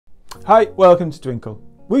Hi, welcome to Twinkl.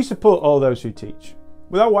 We support all those who teach.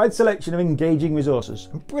 With our wide selection of engaging resources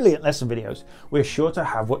and brilliant lesson videos, we're sure to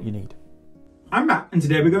have what you need. I'm Matt, and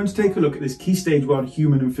today we're going to take a look at this Key Stage 1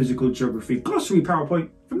 Human and Physical Geography Glossary PowerPoint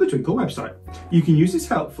from the Twinkl website. You can use this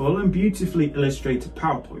helpful and beautifully illustrated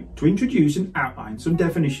PowerPoint to introduce and outline some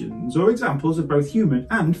definitions or examples of both human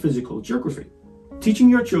and physical geography.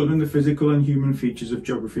 Teaching your children the physical and human features of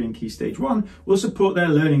geography in Key Stage 1 will support their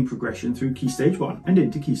learning progression through Key Stage 1 and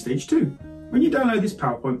into Key Stage 2. When you download this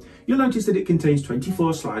PowerPoint, you'll notice that it contains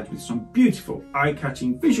 24 slides with some beautiful,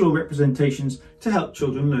 eye-catching visual representations to help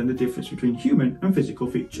children learn the difference between human and physical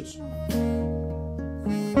features.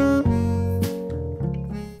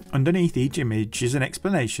 Underneath each image is an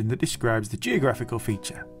explanation that describes the geographical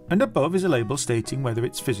feature, and above is a label stating whether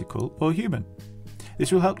it's physical or human.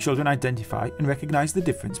 This will help children identify and recognise the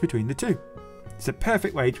difference between the two. It's a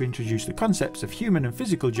perfect way to introduce the concepts of human and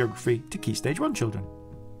physical geography to Key Stage 1 children.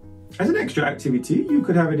 As an extra activity, you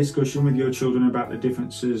could have a discussion with your children about the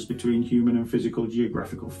differences between human and physical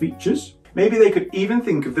geographical features. Maybe they could even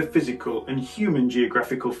think of the physical and human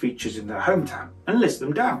geographical features in their hometown and list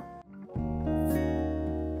them down.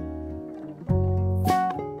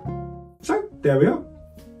 So, there we are.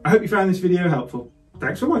 I hope you found this video helpful.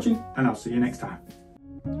 Thanks for watching, and I'll see you next time.